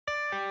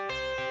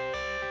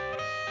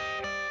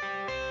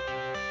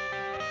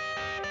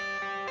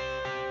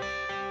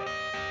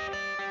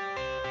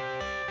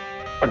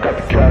I got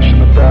the cash in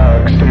the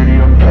bag,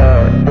 stadium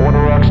packed. Born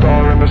a rock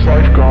star in this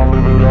life, gon'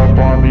 live it up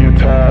on the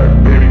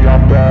attack. Baby,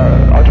 I'm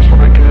bad, I just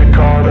wanna get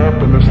caught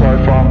up in this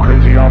life. I'm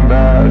crazy, I'm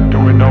mad,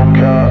 doing no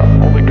cap.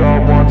 Only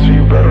God wants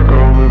you, better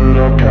go live it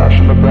up. Cash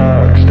in the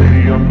bag,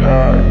 stadium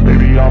packed.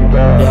 Baby, I'm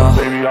bad, yeah.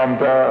 Baby, I'm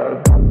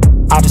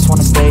bad. I just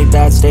wanna stay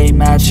bad, stay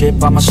mad.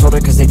 Shit on my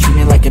shoulder cause they treat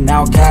me like an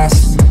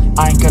outcast.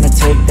 I ain't gonna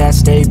take that,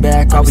 stay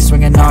back. I'll be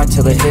swinging hard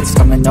till the hits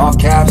come in all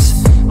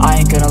caps. I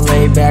ain't gonna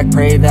lay back,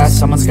 pray that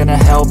someone's gonna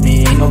help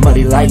me. Ain't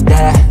nobody like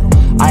that.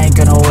 I ain't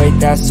gonna wait,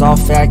 that's all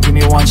fact. Give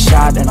me one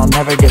shot and I'll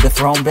never get the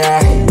throne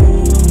back.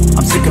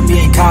 I'm sick of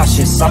being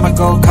cautious. I'ma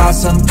go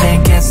cause some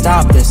pain, can't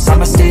stop this.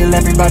 I'ma steal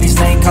everybody's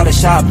lane, call it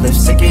shoplift.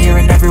 Sick of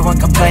hearing everyone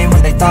complain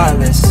when they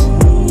thoughtless.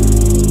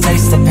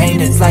 Taste the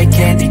pain, it's like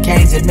candy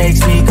canes. It makes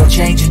me go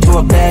change into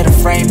a better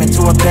frame,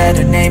 into a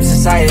better name.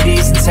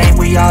 Society's insane,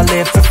 we all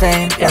live for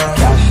fame, yeah.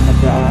 Cash in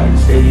the bag,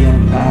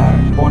 stadium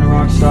packed. Born a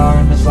rock star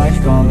in this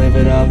life, gon' live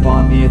it up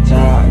on the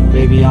attack.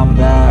 Baby, I'm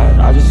bad,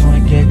 I just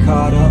wanna get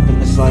caught up in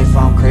this life.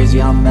 I'm crazy,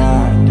 I'm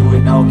mad, do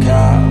it no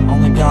cap.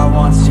 Only God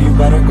wants you,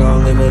 better go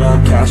live it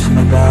up. Cash in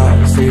the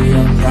bag,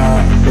 stadium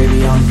packed.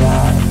 Baby, I'm bad.